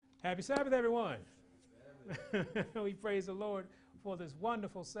Happy Sabbath, everyone. We praise the Lord for this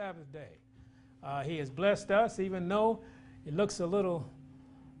wonderful Sabbath day. He has blessed us, even though it looks a little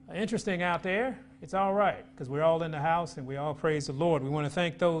interesting out there. It's all right, because we're all in the house and we all praise the Lord. We want to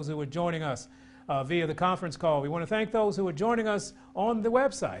thank those who are joining us via the conference call. We want to thank those who are joining us on the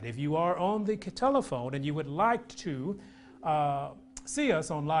website. If you are on the telephone and you would like to see us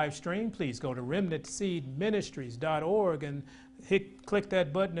on live stream, please go to remnantseedministries.org and click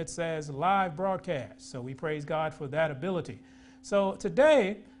that button that says live broadcast. So we praise God for that ability. So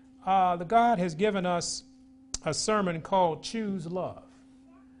today, the God has given us a sermon called Choose Love.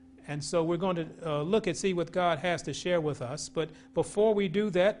 And so we're going to look and see what God has to share with us. But before we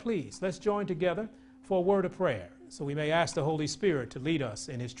do that, please, let's join together for a word of prayer so we may ask the Holy Spirit to lead us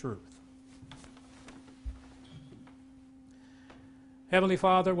in His truth. Heavenly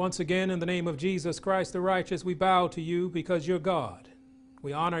Father, once again, in the name of Jesus Christ the righteous, we bow to you because you're God.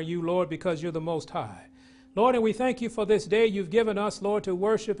 We honor you, Lord, because you're the Most High. Lord, and we thank you for this day you've given us, Lord, to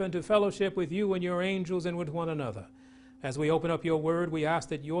worship and to fellowship with you and your angels and with one another. As we open up your word, we ask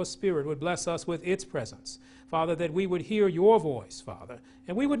that your Spirit would bless us with its presence. Father, that we would hear your voice, Father,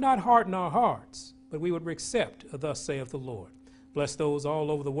 and we would not harden our hearts, but we would accept, thus saith the Lord. Bless those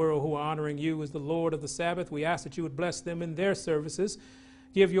all over the world who are honoring you as the Lord of the Sabbath. We ask that you would bless them in their services.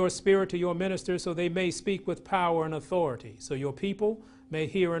 Give your Spirit to your ministers so they may speak with power and authority, so your people may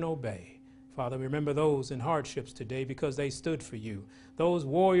hear and obey. Father, remember those in hardships today because they stood for you. Those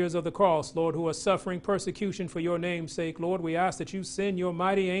warriors of the cross, Lord, who are suffering persecution for your name's sake, Lord, we ask that you send your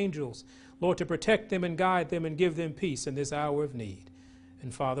mighty angels, Lord, to protect them and guide them and give them peace in this hour of need.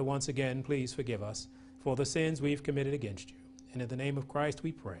 And Father, once again, please forgive us for the sins we've committed against you. And in the name of Christ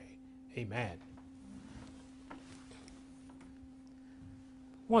we pray. Amen.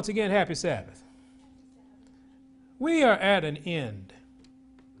 Once again, happy Sabbath. We are at an end.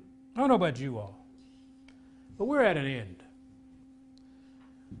 I don't know about you all, but we're at an end.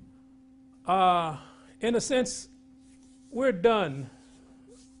 In a sense, we're done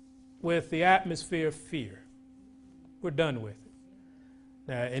with the atmosphere of fear. We're done with it.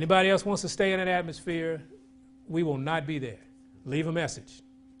 Now, anybody else wants to stay in an atmosphere, we will not be there. Leave a message,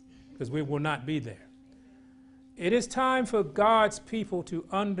 because we will not be there. It is time for God's people to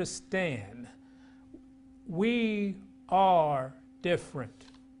understand we are different.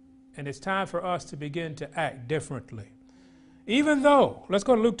 And it's time for us to begin to act differently. Even though, let's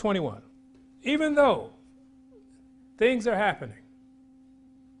go to Luke 21. Even though things are happening,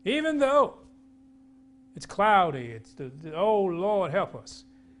 even though it's cloudy, oh Lord help us,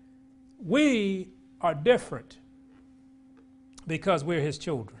 we are different because we're his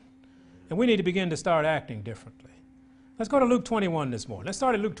children. And we need to begin to start acting differently. Let's go to Luke 21 this morning. Let's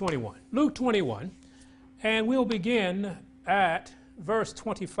start at Luke 21. Luke 21, and we'll begin at verse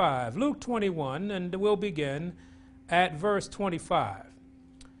 25. Luke 21, and we'll begin at verse 25.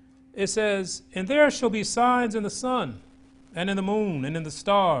 It says, "And there shall be signs in the sun, and in the moon, and in the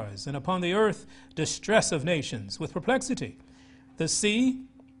stars, and upon the earth distress of nations, with perplexity, the sea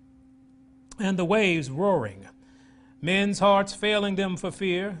and the waves roaring, men's hearts failing them for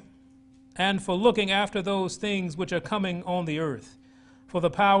fear, and for looking after those things which are coming on the earth. For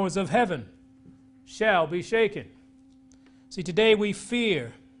the powers of heaven shall be shaken." See, today we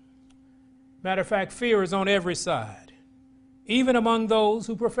fear. Matter of fact, fear is on every side. Even among those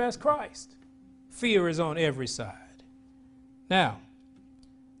who profess Christ, fear is on every side. Now,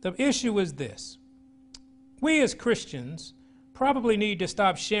 the issue is this. We as Christians probably need to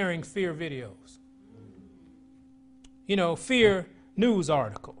stop sharing fear videos. You know, fear news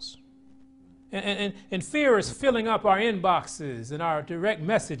articles. And fear is filling up our inboxes and our direct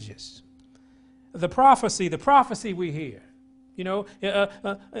messages. The prophecy we hear. You know,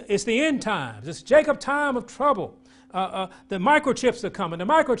 it's the end times. It's Jacob time of trouble. The microchips are coming. The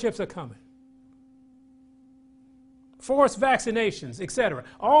microchips are coming. Forced vaccinations, etc.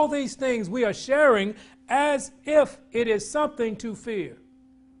 All these things we are sharing as if it is something to fear.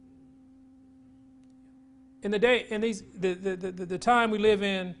 In the time we live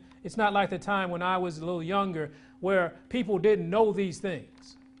in, it's not like the time when I was a little younger where people didn't know these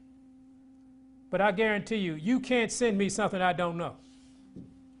things. But I guarantee you, you can't send me something I don't know.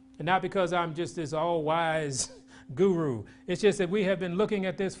 And not because I'm just this all-wise guru. It's just that we have been looking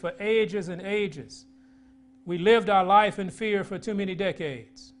at this for ages and ages. We lived our life in fear for too many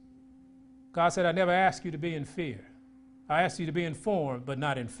decades. God said, I never asked you to be in fear. I asked you to be informed, but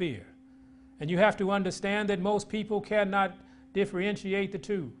not in fear. And you have to understand that most people cannot differentiate the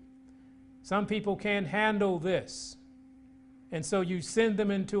two. Some people can't handle this. And so you send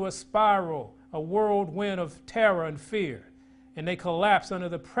them into a spiral, a whirlwind of terror and fear. and they collapse under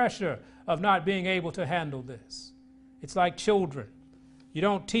the pressure of not being able to handle this. It's like children. You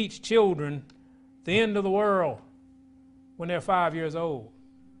don't teach children the end of the world when they're 5 years old.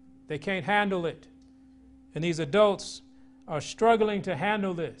 They can't handle it. And these adults are struggling to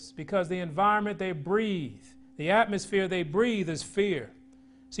handle this because the environment they breathe, the atmosphere they breathe is fear.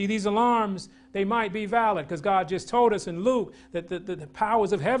 See, these alarms, they might be valid because God just told us in Luke that the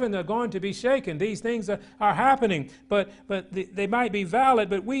powers of heaven are going to be shaken. These things are happening, but they might be valid,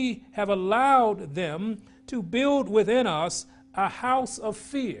 but we have allowed them to build within us a house of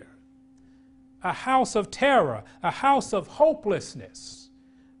fear, a house of terror, a house of hopelessness,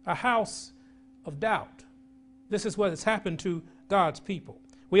 a house of doubt. This is what has happened to God's people.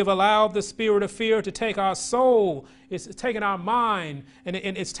 We have allowed the spirit of fear to take our soul, it's taken our mind, and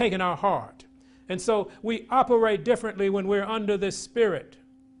it's taken our heart. And so we operate differently when we're under this spirit.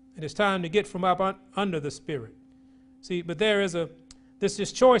 And it's time to get from up under the spirit. See, but there's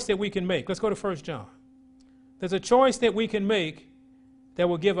this choice that we can make. Let's go to 1 John. There's a choice that we can make that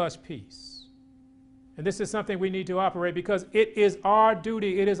will give us peace. And this is something we need to operate because it is our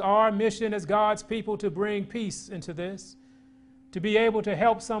duty, it is our mission as God's people to bring peace into this, to be able to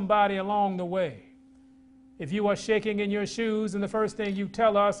help somebody along the way. If you are shaking in your shoes and the first thing you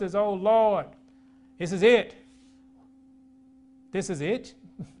tell us is, oh Lord, this is it. This is it?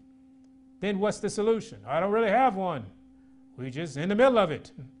 Then what's the solution? I don't really have one. We're just in the middle of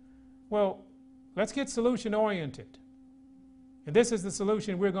it. Well, let's get solution oriented. And this is the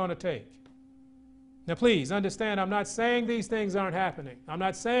solution we're going to take. Now, please understand, I'm not saying these things aren't happening. I'm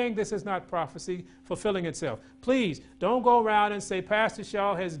not saying this is not prophecy fulfilling itself. Please don't go around and say Pastor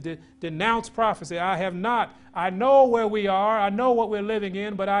Shaw has denounced prophecy. I have not. I know where we are. I know what we're living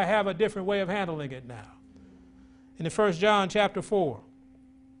in, but I have a different way of handling it now. In 1 John chapter 4,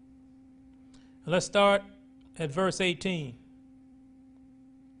 and let's start at verse 18.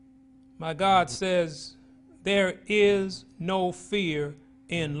 My God says, there is no fear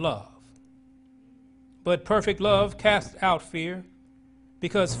in love. But perfect love casts out fear,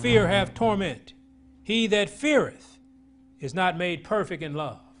 because fear hath torment. He that feareth is not made perfect in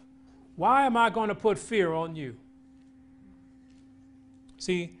love. Why am I going to put fear on you?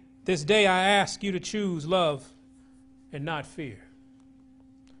 See, this day I ask you to choose love and not fear.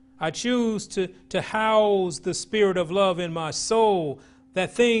 I choose to house the spirit of love in my soul,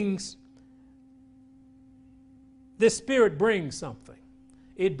 that this spirit brings something.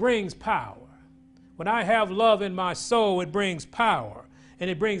 It brings power. When I have love in my soul, it brings power. And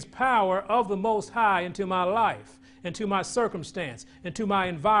it brings power of the Most High into my life, into my circumstance, into my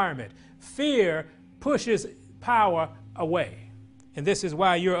environment. Fear pushes power away. And this is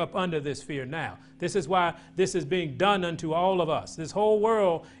why you're up under this fear now. This is why this is being done unto all of us. This whole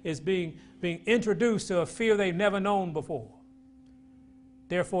world is being introduced to a fear they've never known before.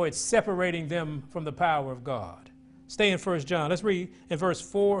 Therefore, it's separating them from the power of God. Stay in 1 John. Let's read in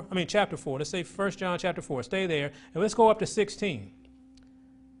chapter 4. Let's say 1 John chapter 4. Stay there. And let's go up to 16.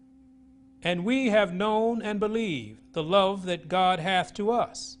 And we have known and believed the love that God hath to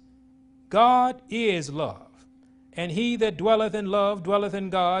us. God is love. And he that dwelleth in love dwelleth in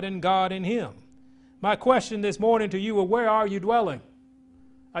God, and God in him. My question this morning to you is, where are you dwelling?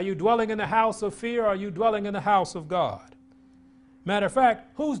 Are you dwelling in the house of fear, or are you dwelling in the house of God? Matter of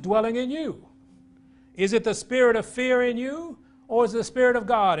fact, who's dwelling in you? Is it the spirit of fear in you, or is it the spirit of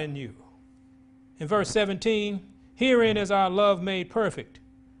God in you? In verse 17, herein is our love made perfect,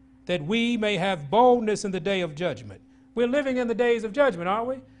 that we may have boldness in the day of judgment. We're living in the days of judgment, aren't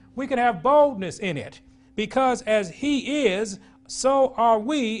we? We can have boldness in it, because as he is, so are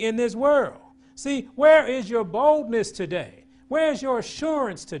we in this world. See, where is your boldness today? Where is your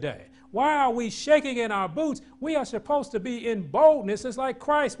assurance today? Why are we shaking in our boots? We are supposed to be in boldness. It's like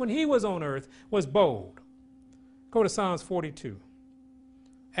Christ, when he was on earth, was bold. Go to Psalms 42.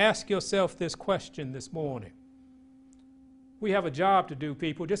 Ask yourself this question this morning. We have a job to do,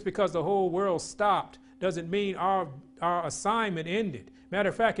 people. Just because the whole world stopped doesn't mean our assignment ended. Matter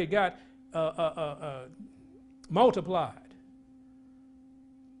of fact, it got multiplied.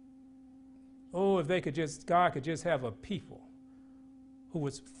 Oh, if God could just have a people who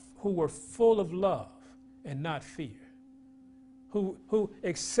were full of love and not fear, who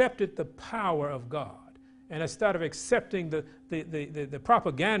accepted the power of God, and instead of accepting the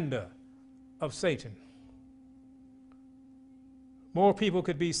propaganda of Satan. More people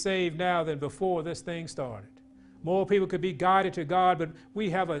could be saved now than before this thing started. More people could be guided to God, but we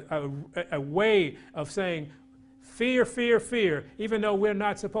have a way of saying, fear, fear, fear, even though we're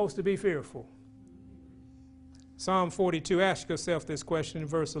not supposed to be fearful. Psalm 42, ask yourself this question in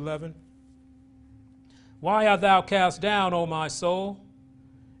verse 11. Why art thou cast down, O my soul?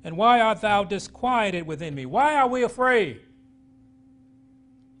 And why art thou disquieted within me? Why are we afraid?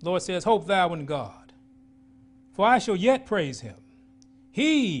 Lord says, hope thou in God, for I shall yet praise him.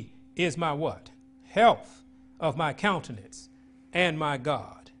 He is my what? Health of my countenance and my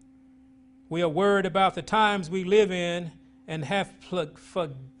God. We are worried about the times we live in and have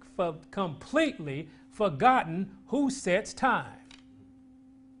completely forgotten who sets time.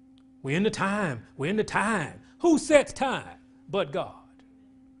 We're in the time. We're in the time. Who sets time but God?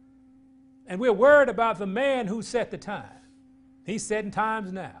 And we're worried about the man who set the time. He's setting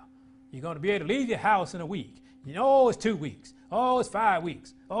times now. You're going to be able to leave your house in a week. You know, oh, it's 2 weeks. Oh, it's 5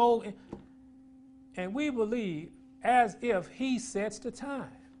 weeks. Oh, and we believe as if he sets the time.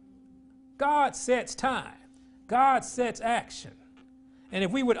 God sets time. God sets action. And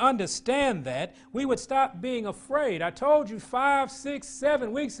if we would understand that, we would stop being afraid. I told you 5, 6,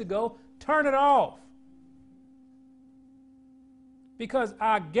 7 weeks ago, turn it off. Because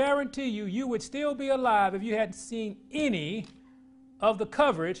I guarantee you, you would still be alive if you hadn't seen any of the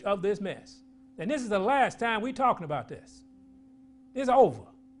coverage of this mess. And this is the last time we're talking about this. It's over.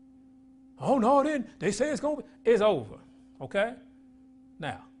 Oh, no, it didn't. They say it's going to be. It's over. Okay?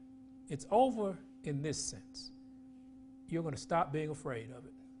 Now, it's over in this sense. You're going to stop being afraid of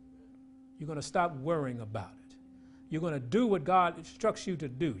it. You're going to stop worrying about it. You're going to do what God instructs you to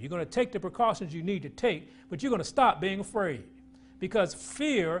do. You're going to take the precautions you need to take, but you're going to stop being afraid. Because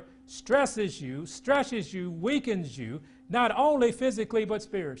fear stresses you, weakens you, not only physically but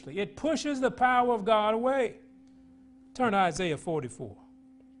spiritually. It pushes the power of God away. Turn to Isaiah 44.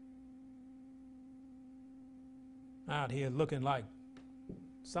 Out here looking like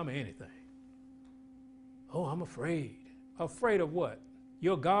some of anything. Oh, I'm afraid. Afraid of what?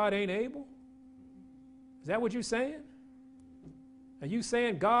 Your God ain't able? Is that what you're saying? Are you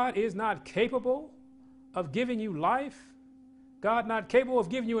saying God is not capable of giving you life? God not capable of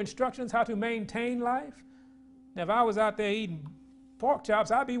giving you instructions how to maintain life? Now, if I was out there eating pork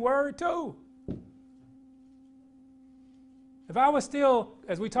chops, I'd be worried too. If I was still,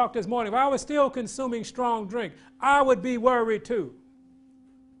 as we talked this morning, if I was still consuming strong drink, I would be worried too.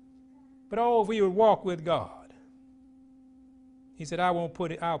 But oh, if we would walk with God. He said, I'll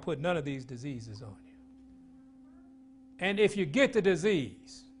put none of these diseases on you. And if you get the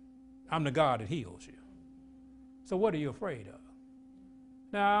disease, I'm the God that heals you. So what are you afraid of?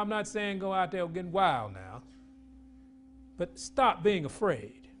 Now, I'm not saying go out there getting wild now, but stop being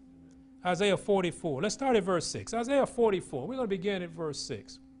afraid. Isaiah 44. Let's start at verse 6. Isaiah 44. We're going to begin at verse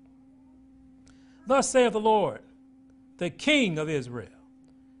 6. Thus saith the Lord, the King of Israel,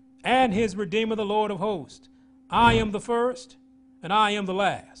 and his Redeemer, the Lord of hosts. I am the first, and I am the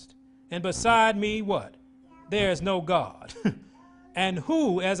last. And beside me, what? There is no God. And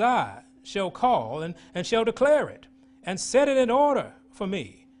who, as I, shall call and shall declare it, and set it in order for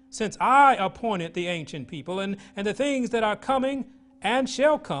me, since I appointed the ancient people, and the things that are coming and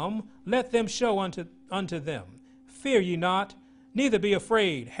shall come, let them show unto them. Fear ye not, neither be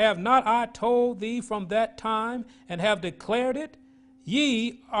afraid. Have not I told thee from that time, and have declared it?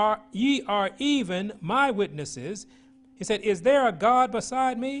 Ye are even my witnesses. He said, is there a God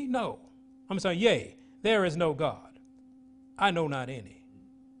beside me? No. I'm sorry, yea, there is no God. I know not any.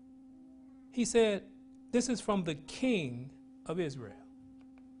 He said, this is from the King of Israel.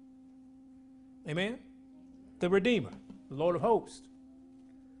 Amen? The Redeemer, the Lord of hosts.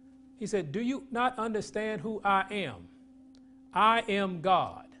 He said, do you not understand who I am? I am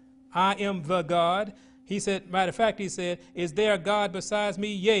God. I am the God. He said, matter of fact, he said, is there a God besides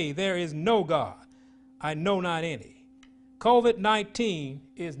me? Yea, there is no God. I know not any. COVID-19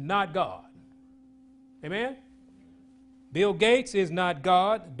 is not God. Amen? Bill Gates is not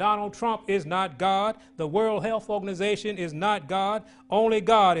God. Donald Trump is not God. The World Health Organization is not God. Only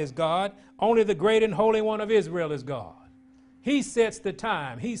God is God. Only the great and holy one of Israel is God. He sets the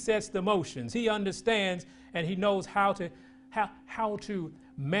time. He sets the motions. He understands and he knows how to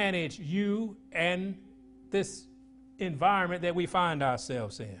manage you and this environment that we find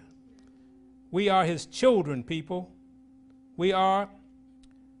ourselves in. We are his children, people. We are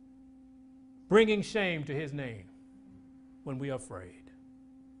bringing shame to his name when we are afraid.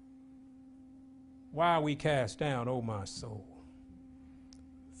 Why are we cast down, O my soul?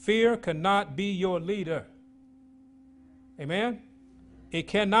 Fear cannot be your leader. Amen? It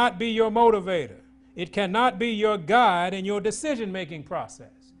cannot be your motivator. It cannot be your guide in your decision-making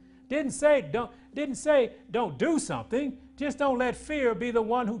process. Didn't say don't do something. Just don't let fear be the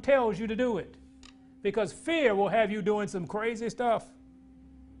one who tells you to do it. Because fear will have you doing some crazy stuff.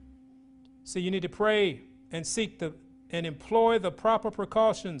 So you need to pray and seek and employ the proper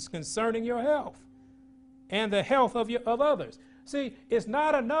precautions concerning your health. and the health of others. See, it's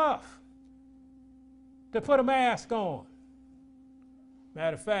not enough to put a mask on.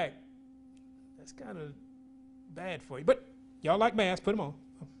 Matter of fact, that's kind of bad for you. But y'all like masks, put them on.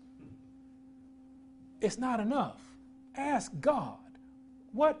 It's not enough. Ask God,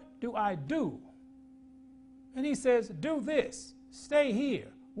 what do I do? And he says, do this, stay here,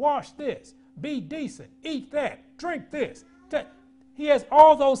 wash this, be decent, eat that, drink this. He has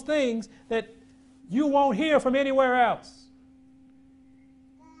all those things that you won't hear from anywhere else.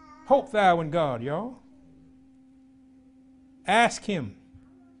 Hope thou in God, y'all. Ask him.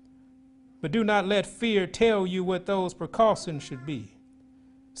 But do not let fear tell you what those precautions should be.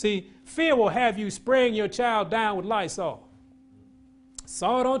 See, fear will have you spraying your child down with Lysol.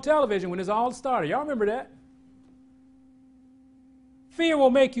 Saw it on television when this all started. Y'all remember that? Fear will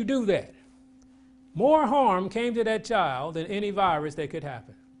make you do that. More harm came to that child than any virus that could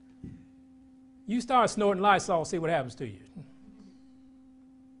happen. You start snorting Lysol, see what happens to you.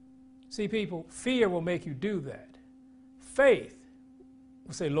 See, people, fear will make you do that. Faith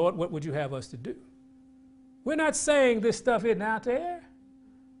will say, Lord, what would you have us to do? We're not saying this stuff isn't out there.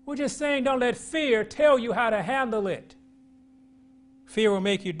 We're just saying don't let fear tell you how to handle it. Fear will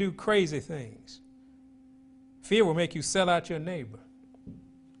make you do crazy things. Fear will make you sell out your neighbor.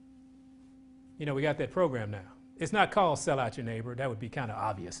 You know, we got that program now. It's not called Sell Out Your Neighbor. That would be kind of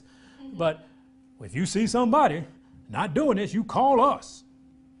obvious. But if you see somebody not doing this, you call us.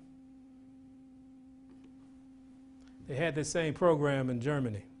 They had the same program in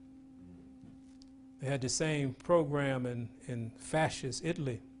Germany. They had the same program in fascist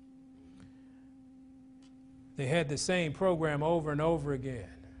Italy. They had the same program over and over again.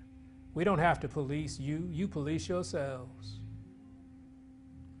 We don't have to police you. You police yourselves.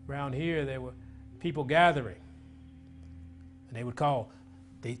 Around here, there were people gathering. And they would call,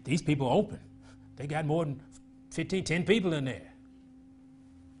 these people open. They got more than 10 people in there.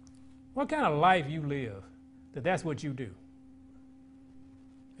 What kind of life you live that that's what you do?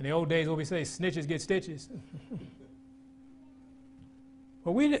 In the old days, what we say, snitches get stitches.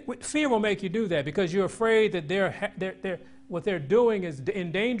 Well, fear will make you do that because you're afraid that what they're doing is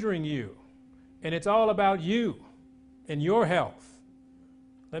endangering you. And it's all about you and your health.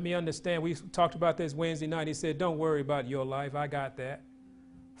 Let me understand. We talked about this Wednesday night. He said, don't worry about your life. I got that.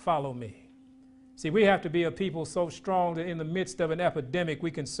 Follow me. See, we have to be a people so strong that in the midst of an epidemic, we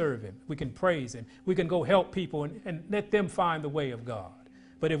can serve him. We can praise him. We can go help people and let them find the way of God.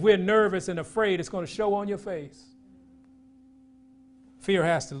 But if we're nervous and afraid, it's going to show on your face. Fear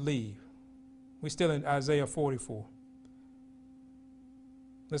has to leave. We're still in Isaiah 44.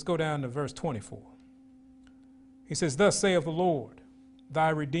 Let's go down to verse 24. He says, thus saith the Lord, thy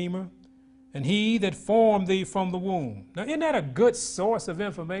Redeemer, and he that formed thee from the womb. Now, isn't that a good source of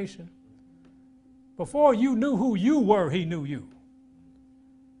information? Before you knew who you were, he knew you.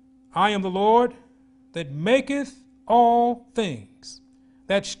 I am the Lord that maketh all things,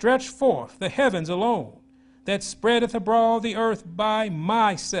 that stretch forth the heavens alone, that spreadeth abroad the earth by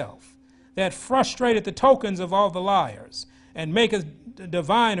myself, that frustrateth the tokens of all the liars, and maketh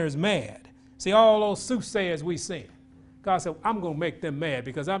diviners mad. See, all those soothsayers we sing. God said, I'm going to make them mad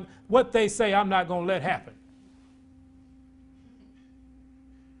because what they say I'm not going to let happen.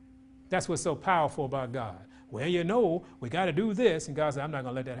 That's what's so powerful about God. Well, you know, we got to do this. And God said, I'm not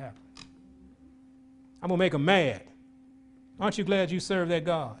going to let that happen. I'm going to make them mad. Aren't you glad you serve that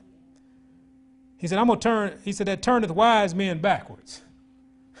God? He said, that turneth wise men backwards.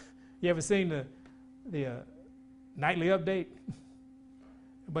 You ever seen the nightly update?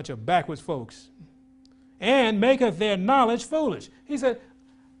 A bunch of backwards folks. And maketh their knowledge foolish. He said,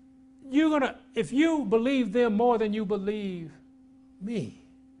 if you believe them more than you believe me,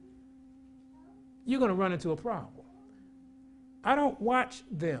 you're going to run into a problem. I don't watch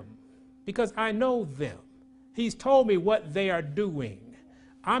them because I know them. He's told me what they are doing.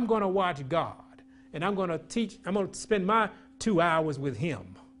 I'm going to watch God, and I'm going to spend my 2 hours with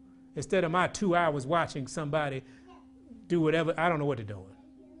him instead of my 2 hours watching somebody do whatever. I don't know what they're doing.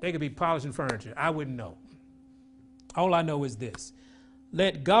 They could be polishing furniture. I wouldn't know. All I know is this.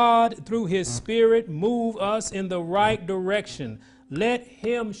 Let God, through his Spirit, move us in the right direction. Let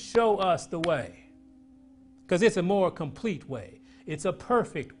him show us the way. Because it's a more complete way. It's a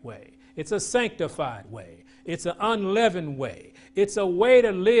perfect way. It's a sanctified way. It's an unleavened way. It's a way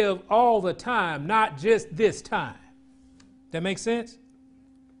to live all the time, not just this time. That makes sense?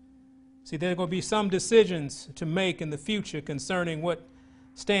 See, there are going to be some decisions to make in the future concerning what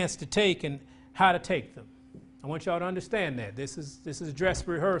stance to take and how to take them. I want y'all to understand that. This is dress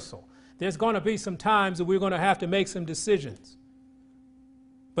rehearsal. There's going to be some times that we're going to have to make some decisions.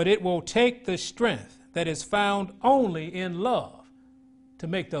 But it will take the strength that is found only in love to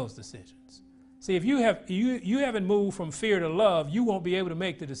make those decisions. See, if you haven't moved from fear to love, you won't be able to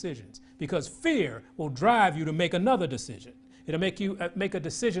make the decisions, because fear will drive you to make another decision. It'll make you make a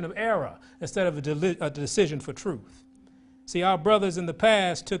decision of error instead of a decision for truth. See, our brothers in the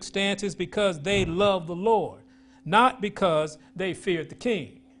past took stances because they loved the Lord, not because they feared the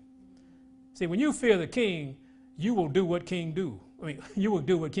king. See, when you fear the king, you will do what king do. I mean, you will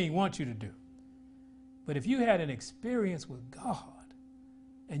do what king wants you to do. But if you had an experience with God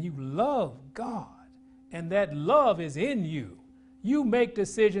and you love God and that love is in you, you make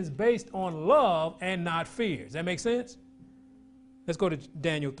decisions based on love and not fear. Does that make sense? Let's go to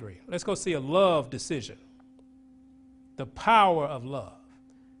Daniel 3. Let's go see a love decision. The power of love.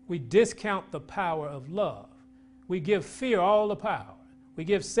 We discount the power of love. We give fear all the power. We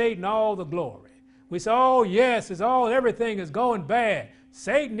give Satan all the glory. We say, oh yes, everything is going bad.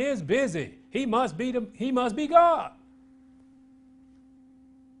 Satan is busy. He must be God.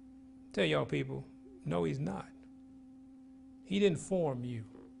 Tell y'all people, no, he's not. He didn't form you,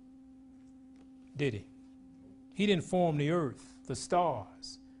 did he? He didn't form the earth, the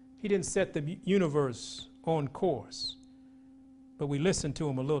stars. He didn't set the universe on course. But we listen to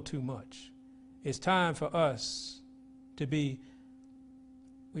him a little too much. It's time for us to be,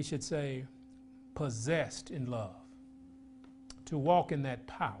 we should say, possessed in love, to walk in that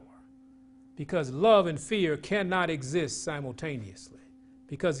power. Because love and fear cannot exist simultaneously.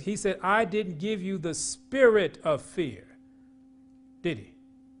 Because he said, I didn't give you the spirit of fear. Did he?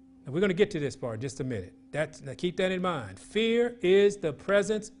 And we're going to get to this part in just a minute. Now keep that in mind. Fear is the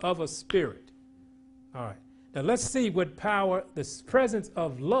presence of a spirit. All right. Now let's see what power the presence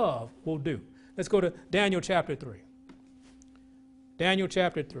of love will do. Let's go to Daniel chapter 3. Daniel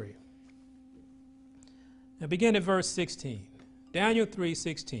chapter 3. Now begin at verse 16. Daniel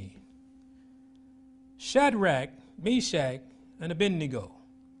 3:16. Shadrach, Meshach, and Abednego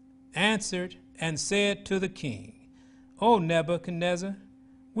answered and said to the king, O Nebuchadnezzar,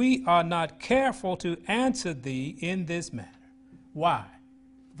 we are not careful to answer thee in this matter. Why?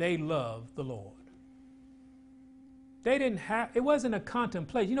 They loved the Lord. They didn't have, it wasn't a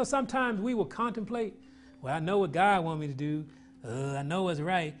contemplation. You know, sometimes we will contemplate, well, I know what God wants me to do. I know what's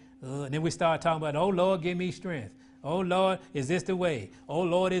right. And then we start talking about, oh, Lord, give me strength. Oh, Lord, is this the way? Oh,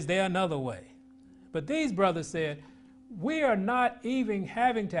 Lord, is there another way? But these brothers said, we are not even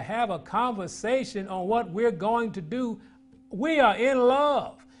having to have a conversation on what we're going to do. We are in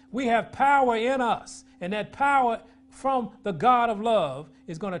love. We have power in us. And that power from the God of love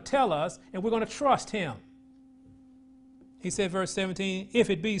is going to tell us, and we're going to trust him. He said, verse 17, if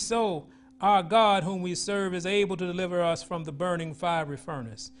it be so, our God whom we serve is able to deliver us from the burning fiery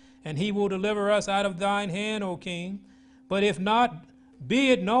furnace, and he will deliver us out of thine hand, O king. But if not, be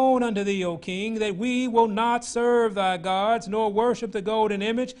it known unto thee, O king, that we will not serve thy gods, nor worship the golden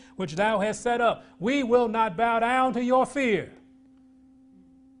image which thou hast set up. We will not bow down to your fear.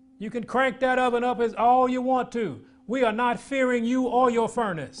 You can crank that oven up as all you want to. We are not fearing you or your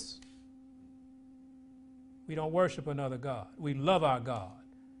furnace. We don't worship another God. We love our God.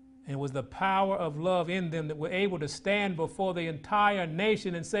 And it was the power of love in them that were able to stand before the entire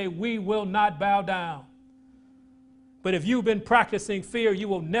nation and say, we will not bow down. But if you've been practicing fear, you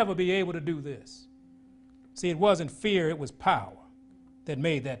will never be able to do this. See, it wasn't fear, it was power that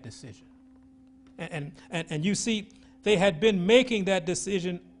made that decision. And you see, they had been making that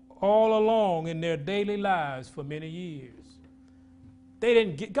decision all along in their daily lives for many years.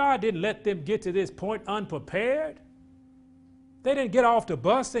 God didn't let them get to this point unprepared. They didn't get off the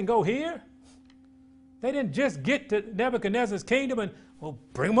bus and go here. They didn't just get to Nebuchadnezzar's kingdom and, well,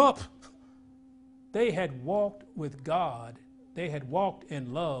 bring them up. They had walked with God. They had walked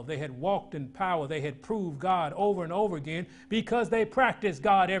in love. They had walked in power. They had proved God over and over again because they practiced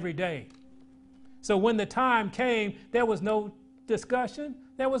God every day. So when the time came, there was no discussion.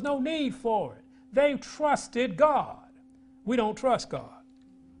 There was no need for it. They trusted God. We don't trust God.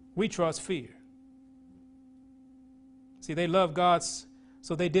 We trust fear. See, they love God,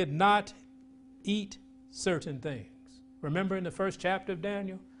 so they did not eat certain things. Remember in the first chapter of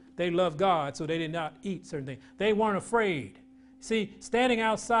Daniel? They loved God, so they did not eat certain things. They weren't afraid. See, standing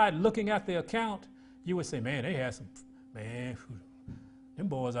outside looking at the account, you would say, man, they had some, man, them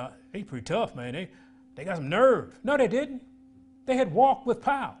boys are, they pretty tough, man. They got some nerve. No, they didn't. They had walked with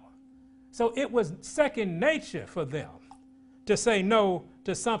power. So it was second nature for them to say no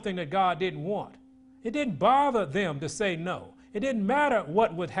to something that God didn't want. It didn't bother them to say no. It didn't matter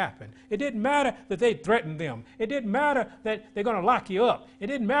what would happen. It didn't matter that they threatened them. It didn't matter that they're going to lock you up. It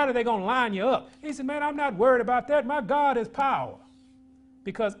didn't matter they're going to line you up. He said, man, I'm not worried about that. My God is power.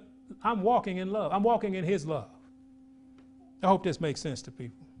 Because I'm walking in love. I'm walking in his love. I hope this makes sense to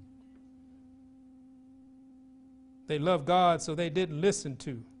people. They love God, so they didn't listen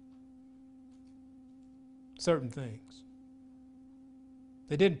to certain things.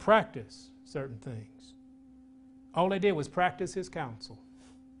 They didn't practice certain things. All they did was practice his counsel.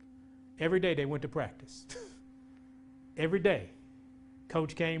 Every day they went to practice. Every day.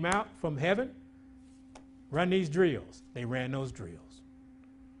 Coach came out from heaven, run these drills. They ran those drills.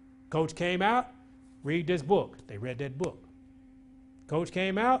 Coach came out, read this book. They read that book. Coach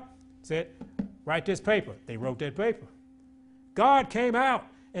came out, said, write this paper. They wrote that paper. God came out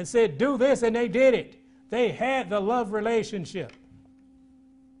and said, do this, and they did it. They had the love relationship.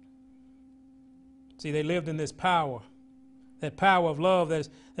 See, they lived in this power, that power of love.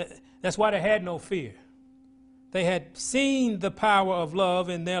 That's why they had no fear. They had seen the power of love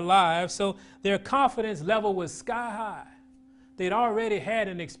in their lives, so their confidence level was sky high. They'd already had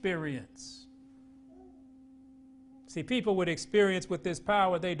an experience. See, people with experience with this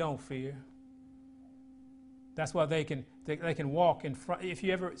power, they don't fear. That's why they can walk in front. If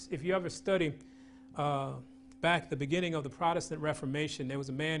you ever study back at the beginning of the Protestant Reformation, there was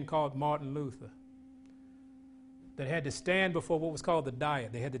a man called Martin Luther that had to stand before what was called the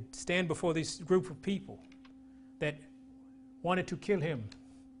Diet. They had to stand before this group of people that wanted to kill him.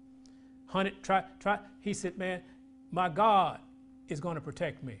 He said, man, my God is going to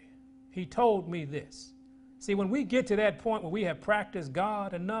protect me. He told me this. See, when we get to that point where we have practiced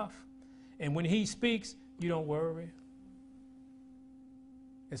God enough, and when he speaks, you don't worry.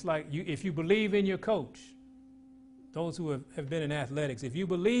 It's like if you believe in your coach, those who have been in athletics, if you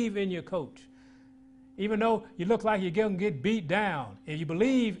believe in your coach, even though you look like you're going to get beat down, if you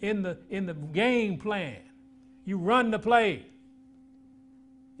believe in the game plan, you run the play.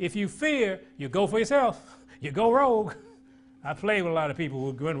 If you fear, you go for yourself. You go rogue. I play with a lot of people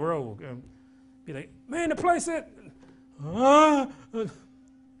who go rogue. Be like, man, the play said,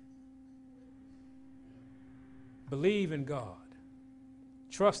 Believe in God.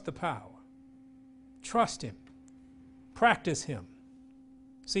 Trust the power. Trust him. Practice him.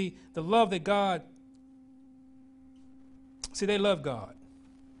 See, the love that God, they love God.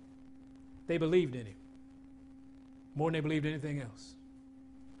 They believed in him more than they believed anything else.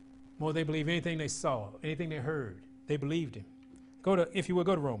 More than they believed anything they saw, anything they heard. They believed him. If you will,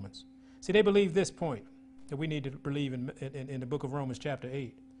 go to Romans. See, they believed this point that we need to believe in the book of Romans chapter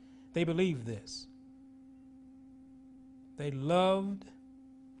 8. They believed this. They loved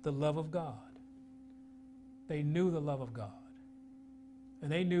the love of God. They knew the love of God.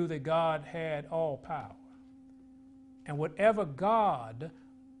 And they knew that God had all power. And whatever God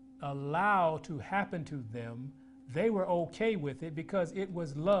allowed to happen to them, they were okay with it because it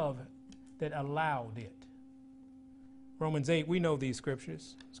was love that allowed it. Romans 8, we know these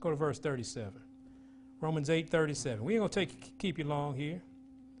scriptures. Let's go to verse 37. Romans 8:37. We ain't going to keep you long here.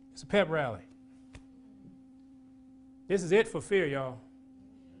 It's a pep rally. This is it for fear, y'all.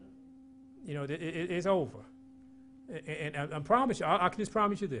 You know, it's over. And I promise you, I can just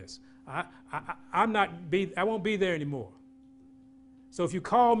promise you this. I won't be there anymore. So if you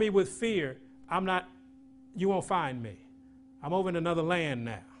call me with fear, you won't find me. I'm over in another land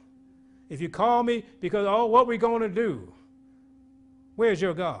now. If you call me because, what are we going to do? Where's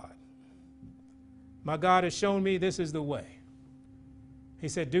your God? My God has shown me this is the way. He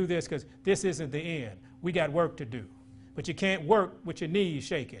said, do this because this isn't the end. We got work to do. But you can't work with your knees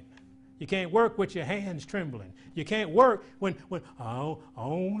shaking. You can't work with your hands trembling. You can't work when I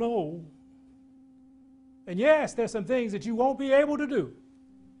don't know. And yes, there's some things that you won't be able to do.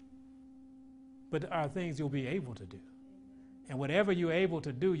 But there are things you'll be able to do. And whatever you're able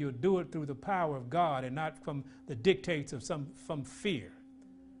to do, you'll do it through the power of God and not from the dictates of some fear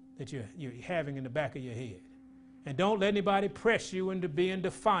that you're having in the back of your head. And don't let anybody press you into being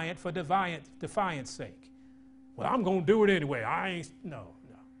defiant for defiance sake. Well, I'm going to do it anyway. No.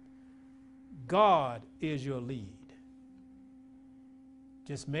 God is your lead.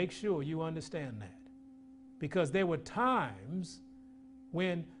 Just make sure you understand that. Because there were times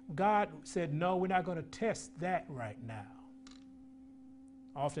when God said, no, we're not going to test that right now.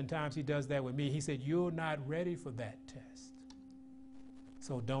 Oftentimes he does that with me. He said, you're not ready for that test.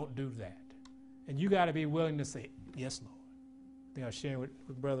 So don't do that. And you got to be willing to say, yes, Lord. I think I was sharing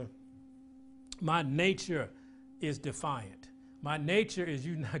with brother. My nature is defiant. My nature is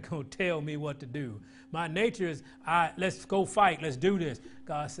you're not going to tell me what to do. My nature is, let's go fight. Let's do this.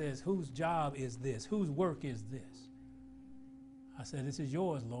 God says, whose job is this? Whose work is this? I said, this is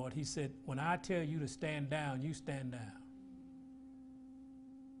yours, Lord. He said, when I tell you to stand down, you stand down.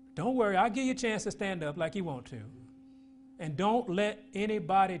 Don't worry, I'll give you a chance to stand up like you want to. And don't let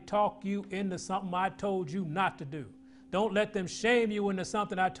anybody talk you into something I told you not to do. Don't let them shame you into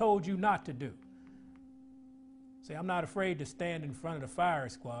something I told you not to do. See, I'm not afraid to stand in front of the fire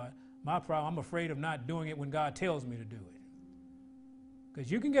squad. My problem, I'm afraid of not doing it when God tells me to do it.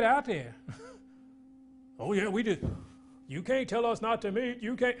 Because you can get out there. Oh, yeah, you can't tell us not to meet.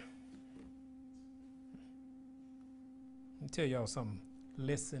 You can't. Let me tell y'all something.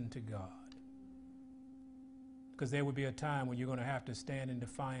 Listen to God. Because there will be a time when you're going to have to stand in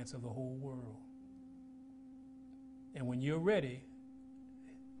defiance of the whole world. And when you're ready,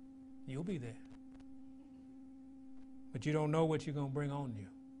 you'll be there. But you don't know what you're going to bring on you.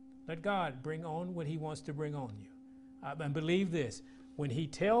 Let God bring on what he wants to bring on you. And believe this, when he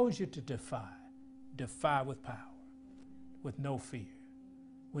tells you to defy, defy with power, with no fear.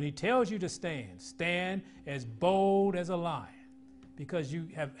 When he tells you to stand, stand as bold as a lion, because you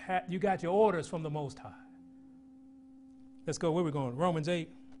got your orders from the Most High. Let's go, where we going? Romans 8.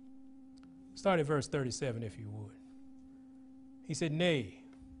 Start at verse 37, if you would. He said, nay,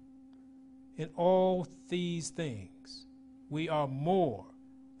 in all these things we are more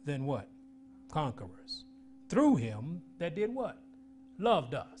than what? Conquerors. Through him that did what?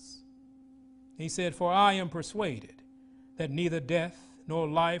 Loved us. He said, for I am persuaded that neither death, nor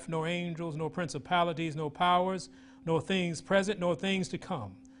life, nor angels, nor principalities, nor powers, nor things present, nor things to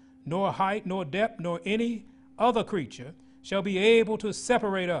come, nor height, nor depth, nor any other creature shall be able to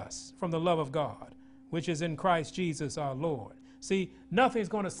separate us from the love of God, which is in Christ Jesus our Lord. See, nothing's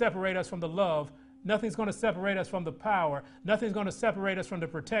going to separate us from the love. Nothing's going to separate us from the power. Nothing's going to separate us from the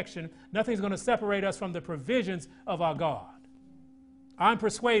protection. Nothing's going to separate us from the provisions of our God. I'm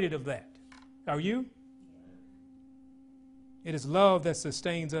persuaded of that. Are you? It is love that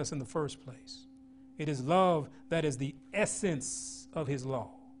sustains us in the first place. It is love that is the essence of his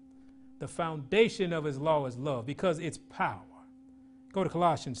law. The foundation of his law is love because it's power. Go to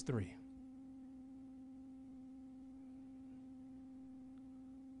Colossians 3.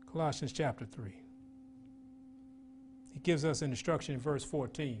 Colossians chapter 3. He gives us an instruction in verse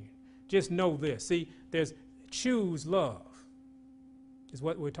 14. Just know this. See, there's choose love is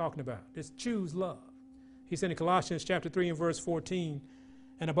what we're talking about. Just choose love. He said in Colossians chapter 3 and verse 14,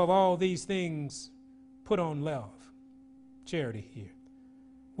 and above all these things, put on love. Charity here.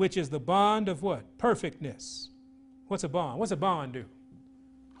 Which is the bond of what? Perfectness. What's a bond? What's a bond do?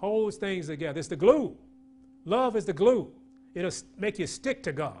 Holds things together. It's the glue. Love is the glue. It'll make you stick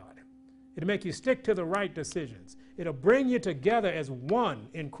to God. It'll make you stick to the right decisions. It'll bring you together as one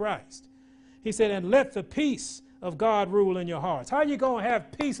in Christ. He said, and let the peace of God rule in your hearts. How are you going to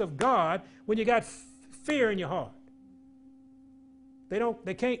have peace of God when you got fear in your heart?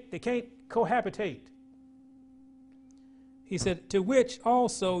 They can't cohabitate. He said, to which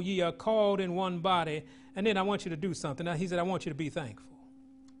also ye are called in one body. And then I want you to do something. Now he said, I want you to be thankful.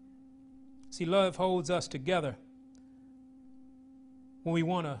 See, love holds us together when we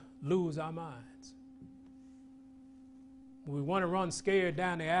want to lose our minds. When we want to run scared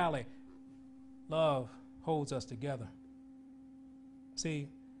down the alley, love holds us together. See,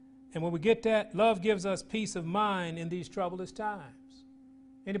 and when we get that, love gives us peace of mind in these troublous times.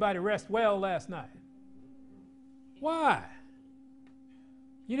 Anybody rest well last night? Why?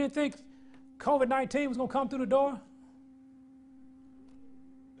 You didn't think COVID-19 was going to come through the door?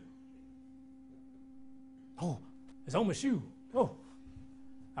 Oh, it's on my shoe. Oh,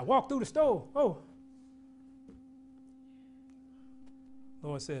 I walked through the store. Oh.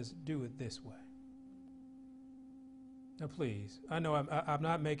 Lord says, do it this way. Now, please, I know I'm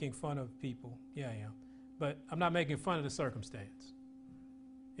not making fun of people. Yeah, I am. But I'm not making fun of the circumstance.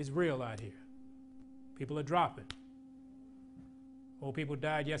 It's real out here. People are dropping. Old people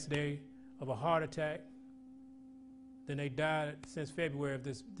died yesterday of a heart attack. Then they died since February of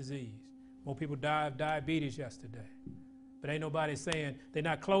this disease. More people died of diabetes yesterday. But ain't nobody saying they're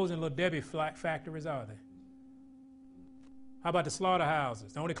not closing Little Debbie factories, are they? How about the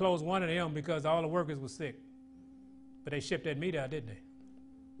slaughterhouses? They only closed one of them because all the workers were sick. But they shipped that meat out, didn't they?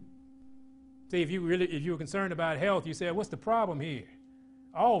 See, if you were concerned about health, you said, what's the problem here?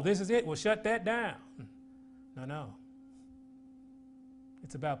 Oh, this is it. We'll shut that down. No.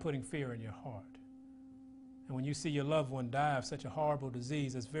 It's about putting fear in your heart. And when you see your loved one die of such a horrible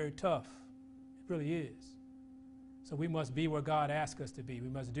disease, it's very tough. It really is. So we must be where God asks us to be. We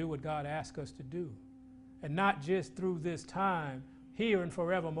must do what God asks us to do. And not just through this time, here and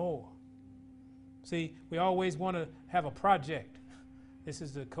forevermore. See, we always want to have a project. This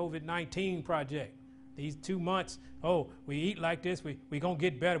is the COVID-19 project. These 2 months, oh, we eat like this, we going to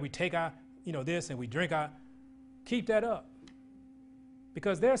get better. We take our, this and we drink our. Keep that up.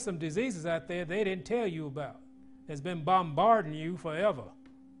 Because there's some diseases out there they didn't tell you about. that's been bombarding you forever.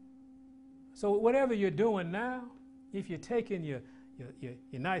 So whatever you're doing now, if you're taking your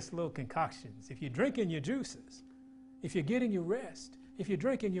nice little concoctions, if you're drinking your juices, if you're getting your rest, if you're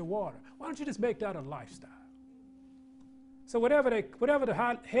drinking your water, why don't you just make that a lifestyle? So whatever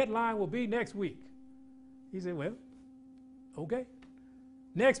the headline will be next week, he said, well, okay.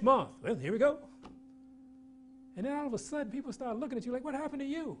 Next month, well, here we go. And then all of a sudden, people start looking at you like, what happened to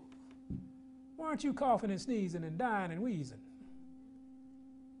you? Why aren't you coughing and sneezing and dying and wheezing?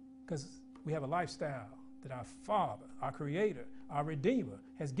 Because we have a lifestyle that our Father, our Creator, our Redeemer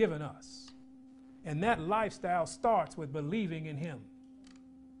has given us. And that lifestyle starts with believing in Him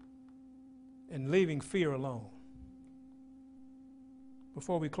and leaving fear alone.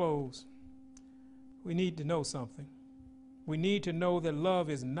 Before we close, we need to know something. We need to know that love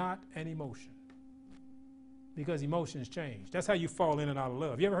is not an emotion, because emotions change. That's how you fall in and out of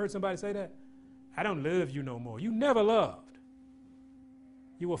love. You ever heard somebody say that? I don't love you no more. You never loved.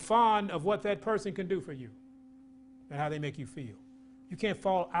 You were fond of what that person can do for you and how they make you feel. You can't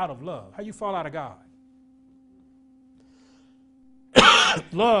fall out of love. How you fall out of God?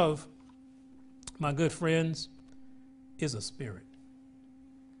 Love, my good friends, is a spirit.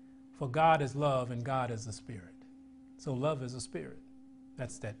 For God is love and God is a spirit. So love is a spirit.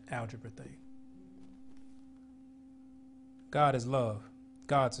 That's that algebra thing. God is love.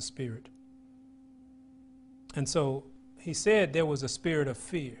 God's a spirit. And so he said there was a spirit of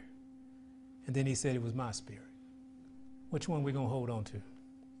fear. And then he said it was my spirit. Which one are we going to hold on to?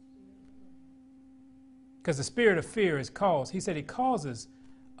 Because the spirit of fear is caused. He said it causes,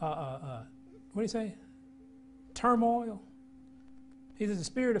 what do you say? Turmoil. He says the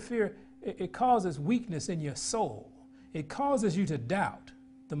spirit of fear, it causes weakness in your soul. It causes you to doubt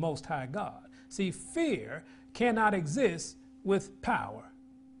the Most High God. See, fear cannot exist with power.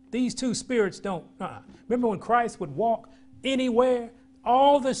 These two spirits don't. Remember when Christ would walk anywhere,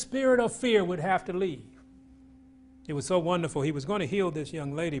 all the spirit of fear would have to leave. It was so wonderful. He was going to heal this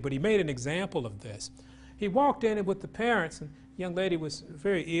young lady, but he made an example of this. He walked in with the parents, and the young lady was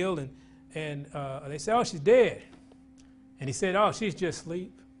very ill, and they said, oh, she's dead. And he said, oh, she's just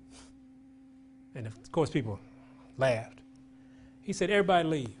asleep. And of course, people laughed. He said, everybody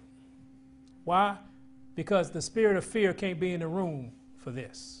leave. Why? Because the spirit of fear can't be in the room for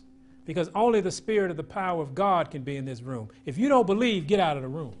this. Because only the spirit of the power of God can be in this room. If you don't believe, get out of the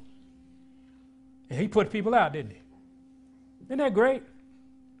room. And he put people out, didn't he? Isn't that great?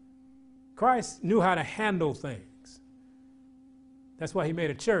 Christ knew how to handle things. That's why he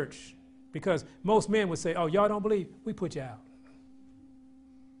made a church. Because most men would say, oh, y'all don't believe? We put you out.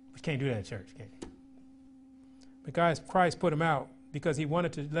 We can't do that in church, can you? But guys, Christ put them out because he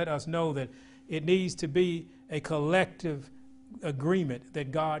wanted to let us know that it needs to be a collective agreement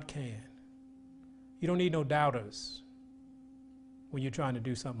that God can. You don't need no doubters when you're trying to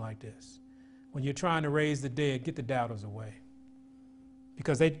do something like this. When you're trying to raise the dead, get the doubters away.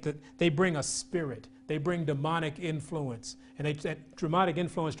 Because they bring a spirit. They bring demonic influence. And that demonic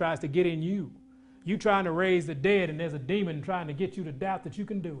influence tries to get in you. You trying to raise the dead, and there's a demon trying to get you to doubt that you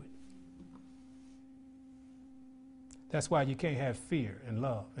can do it. That's why you can't have fear and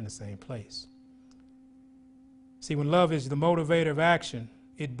love in the same place. See, when love is the motivator of action,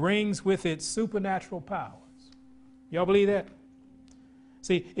 it brings with it supernatural powers. Y'all believe that?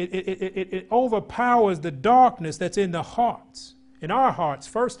 See, it overpowers the darkness that's in the hearts, in our hearts,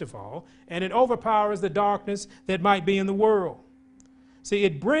 first of all, and it overpowers the darkness that might be in the world. See,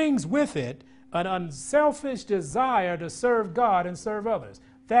 it brings with it an unselfish desire to serve God and serve others.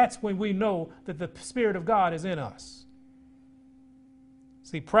 That's when we know that the Spirit of God is in us.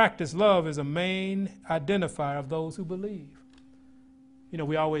 See, practice love is a main identifier of those who believe. You know,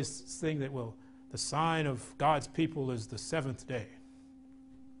 we always think that, well, the sign of God's people is the seventh day.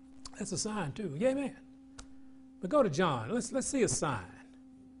 That's a sign too. Yeah, man. But go to John. Let's see a sign.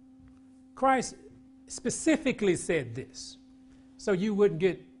 Christ specifically said this so you wouldn't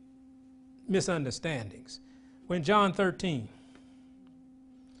get misunderstandings. When John 13,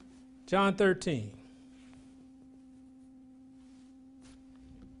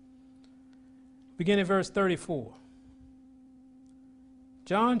 begin at verse 34.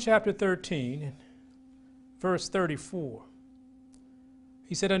 John chapter 13, verse 34.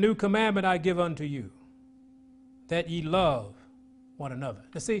 He said, a new commandment I give unto you, that ye love one another.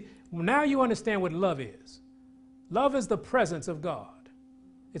 Now see, now you understand what love is. Love is the presence of God.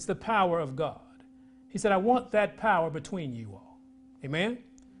 It's the power of God. He said, I want that power between you all. Amen?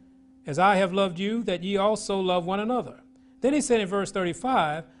 As I have loved you, that ye also love one another. Then he said in verse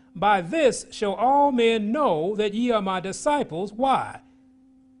 35, by this shall all men know that ye are my disciples. Why?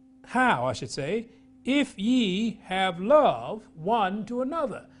 How, I should say, if ye have love one to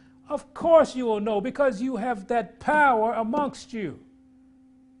another. Of course you will know, because you have that power amongst you.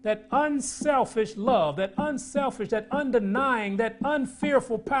 That unselfish love, that unselfish, that undenying, that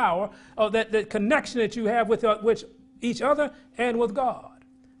unfearful power, of that connection that you have with each other and with God.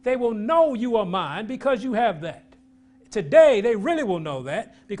 They will know you are mine because you have that. Today, they really will know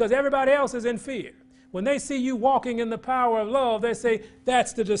that because everybody else is in fear. When they see you walking in the power of love, they say,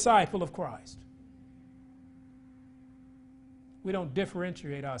 that's the disciple of Christ. We don't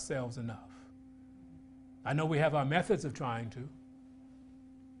differentiate ourselves enough. I know we have our methods of trying to.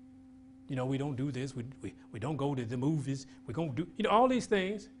 You know, we don't do this. We don't go to the movies. We don't do, all these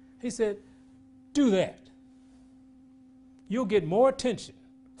things. He said, do that. You'll get more attention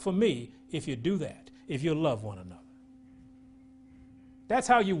for me if you do that, if you love one another. That's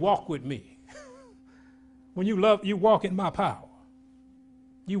how you walk with me. When you love, you walk in my power.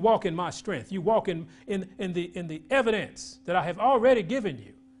 You walk in my strength. You walk in the evidence that I have already given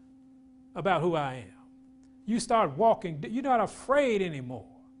you about who I am. You start walking, you're not afraid anymore.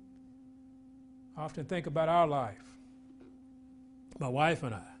 I often think about our life, my wife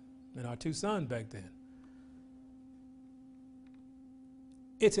and I, and our 2 sons back then.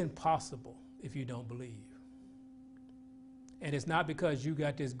 It's impossible if you don't believe. And it's not because you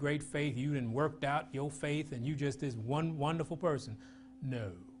got this great faith, you done worked out your faith and you just this one wonderful person.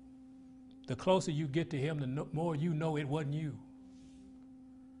 No. The closer you get to him, the more you know it wasn't you.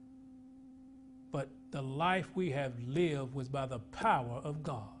 But the life we have lived was by the power of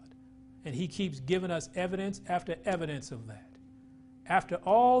God. And he keeps giving us evidence after evidence of that. After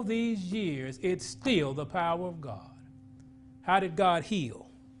all these years, it's still the power of God. How did God heal?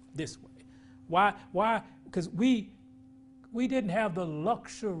 This way. Why? Because we didn't have the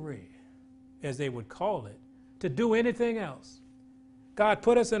luxury, as they would call it, to do anything else. God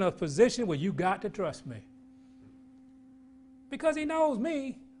put us in a position where you got to trust me. Because he knows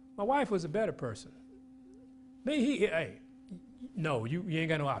me. My wife was a better person. Me, no, you ain't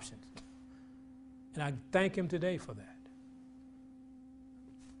got no options. And I thank him today for that.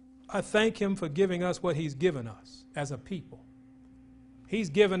 I thank him for giving us what he's given us as a people. He's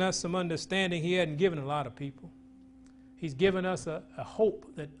given us some understanding he hadn't given a lot of people. He's given us a hope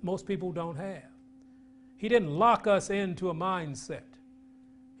that most people don't have. He didn't lock us into a mindset.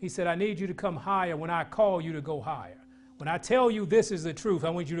 He said, I need you to come higher when I call you to go higher. When I tell you this is the truth, I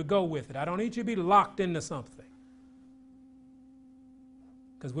want you to go with it. I don't need you to be locked into something.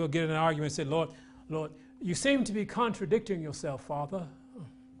 Because we'll get in an argument and say, Lord, you seem to be contradicting yourself, Father,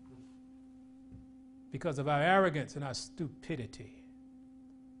 because of our arrogance and our stupidity.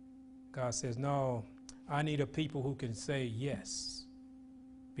 God says, no, I need a people who can say yes,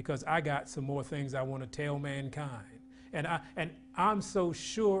 because I got some more things I want to tell mankind. And I'm so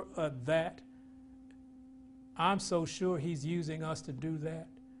sure of that. I'm so sure he's using us to do that,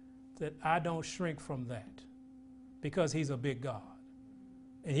 that I don't shrink from that, because he's a big God.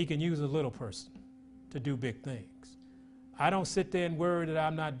 And he can use a little person to do big things. I don't sit there and worry that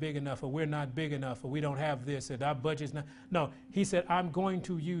I'm not big enough, or we're not big enough, or we don't have this, and our budget's not. No, he said, I'm going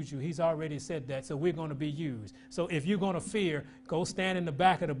to use you. He's already said that, so we're going to be used. So if you're going to fear, go stand in the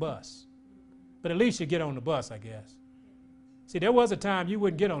back of the bus. But at least you get on the bus, I guess. See, there was a time you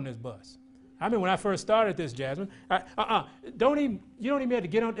wouldn't get on this bus. I mean, when I first started this, Jasmine, you don't even have to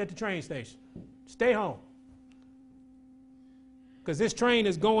get on at the train station. Stay home. Because this train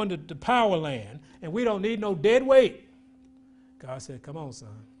is going to the power land, and we don't need no dead weight. God said, come on, son.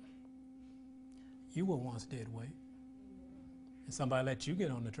 You were once dead weight. And somebody let you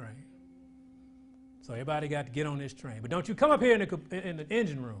get on the train. So everybody got to get on this train. But don't you come up here in the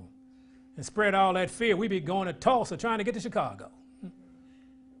engine room and spread all that fear. We be going to Tulsa trying to get to Chicago. But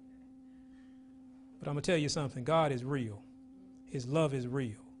I'm going to tell you something. God is real. His love is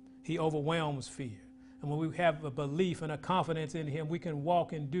real. He overwhelms fear. And when we have a belief and a confidence in him, we can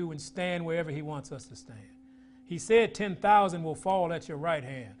walk and do and stand wherever he wants us to stand. He said 10,000 will fall at your right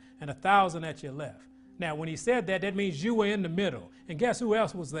hand and 1,000 at your left. Now, when he said that, that means you were in the middle. And guess who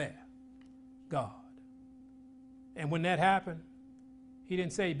else was there? God. And when that happened, he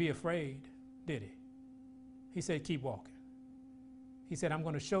didn't say be afraid, did he? He said keep walking. He said, I'm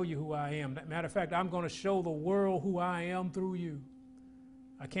going to show you who I am. Matter of fact, I'm going to show the world who I am through you.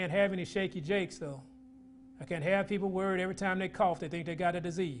 I can't have any shaky jakes, though. I can't have people worried every time they cough, they think they got a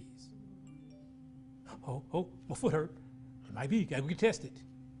disease. Oh, my foot hurt. It might be. We can test it.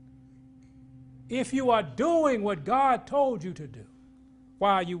 If you are doing what God told you to do,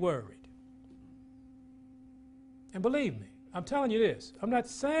 why are you worried? And believe me, I'm telling you this. I'm not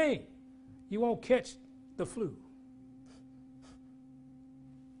saying you won't catch the flu.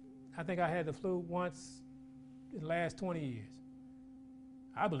 I think I had the flu once in the last 20 years.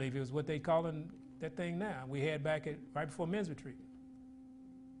 I believe it was what they calling that thing now. We had back at right before men's retreat.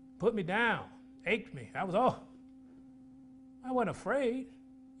 Put me down, ached me. I wasn't afraid.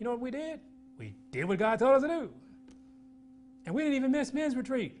 You know what we did? We did what God told us to do. And we didn't even miss men's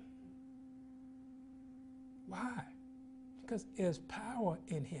retreat. Why? Because there's power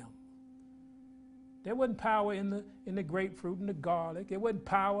in him. There wasn't power in the grapefruit and the garlic. There wasn't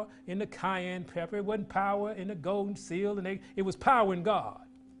power in the cayenne pepper. It wasn't power in the golden seal. It was power in God.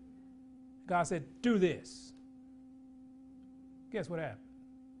 God said, do this. Guess what happened?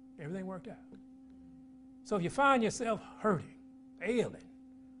 Everything worked out. So if you find yourself hurting, ailing,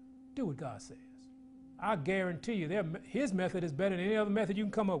 do what God says. I guarantee you, his method is better than any other method you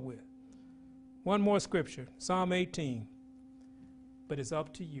can come up with. One more scripture, Psalm 18. But it's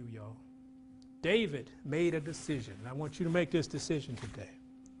up to you, y'all. David made a decision. I want you to make this decision today.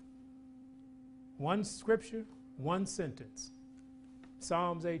 One scripture, one sentence.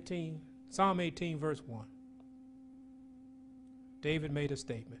 Psalm 18, verse 1. David made a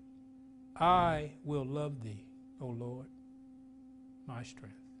statement. I will love thee, O Lord, my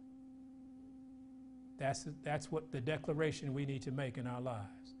strength. That's what the declaration we need to make in our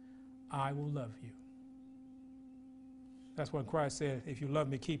lives. I will love you. That's when Christ said, if you love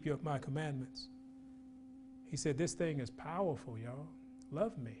me, keep my commandments. He said, this thing is powerful, y'all.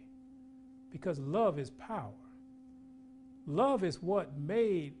 Love me. Because love is power. Love is what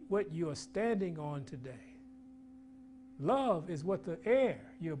made what you are standing on today. Love is what the air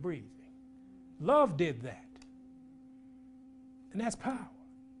you're breathing. Love did that. And that's power.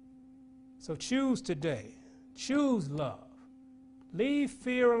 So choose today. Choose love. Leave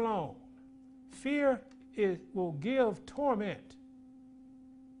fear alone. Fear will give torment.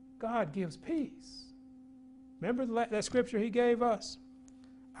 God gives peace. Remember that scripture he gave us?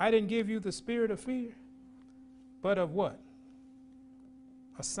 I didn't give you the spirit of fear, but of what?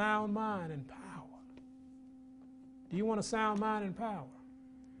 A sound mind and power. Do you want a sound mind and power?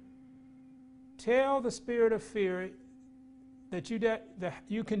 Tell the spirit of fear that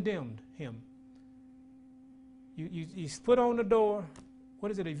you condemned him. You put on the door,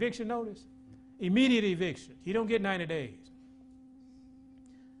 what is it, eviction notice? Immediate eviction. You don't get 90 days.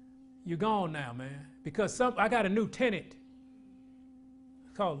 You're gone now, man. Because I got a new tenant.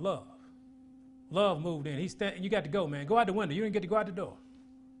 It's called love. Love moved in. You got to go, man. Go out the window. You didn't get to go out the door.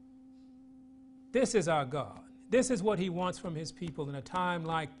 This is our God. This is what he wants from his people in a time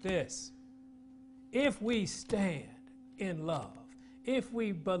like this. If we stand in love, if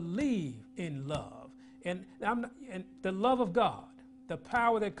we believe in love, and the love of God, the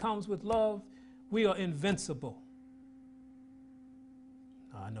power that comes with love, we are invincible.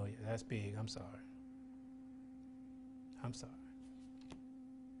 Oh, I know that's big. I'm sorry. I'm sorry.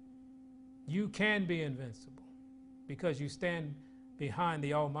 You can be invincible because you stand behind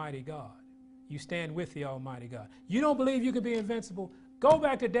the Almighty God. You stand with the Almighty God. You don't believe you can be invincible? Go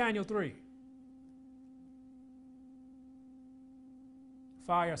back to Daniel 3.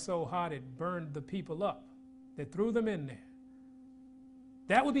 Fire so hot it burned the people up. They threw them in there.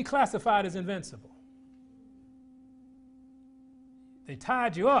 That would be classified as invincible. They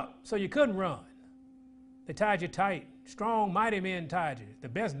tied you up so you couldn't run. They tied you tight. Strong, mighty men tied you. The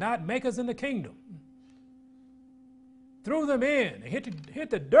best knot makers in the kingdom. Threw them in. They hit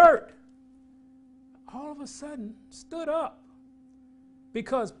the dirt. All of a sudden, stood up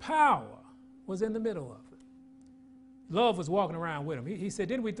because power was in the middle of it. Love was walking around with him. He said,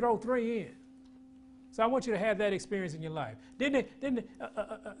 didn't we throw 3 in? So I want you to have that experience in your life. Didn't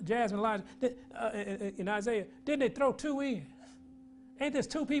Jasmine, Elijah, in Isaiah, didn't they throw 2 in? Ain't there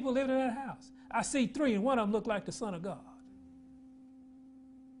 2 people living in that house? I see 3 and one of them looked like the Son of God.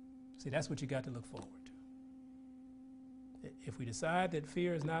 See, that's what you got to look forward to. If we decide that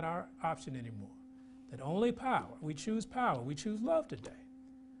fear is not our option anymore, that only power, we choose love today.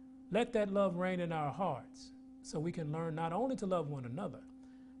 Let that love reign in our hearts so we can learn not only to love one another,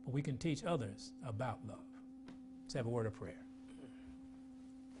 but we can teach others about love. Let's have a word of prayer.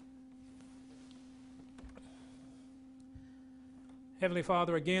 Heavenly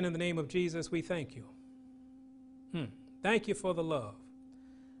Father, again in the name of Jesus, we thank you. Thank you for the love.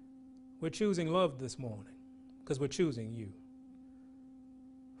 We're choosing love this morning because we're choosing you.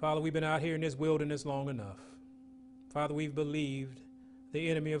 Father, we've been out here in this wilderness long enough. Father, we've believed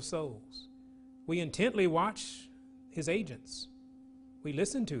the enemy of souls. We intently watch his agents. We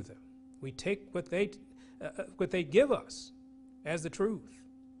listen to them. We take what they give us as the truth.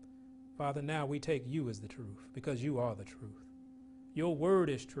 Father, now we take you as the truth because you are the truth. Your word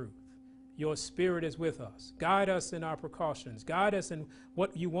is truth. Your Spirit is with us. Guide us in our precautions. Guide us in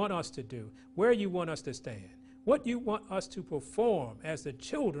what you want us to do, where you want us to stand, what you want us to perform as the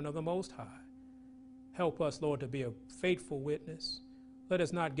children of the Most High. Help us, Lord, to be a faithful witness. Let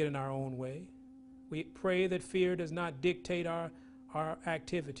us not get in our own way. We pray that fear does not dictate our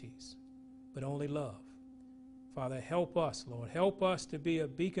activities, but only love. Father, help us, Lord. Help us to be a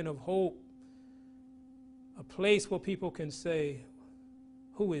beacon of hope, a place where people can say,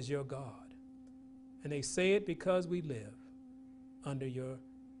 who is your God? And they say it because we live under your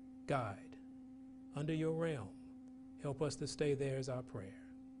guide, under your realm. Help us to stay there is our prayer.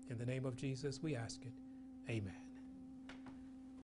 In the name of Jesus, we ask it. Amen.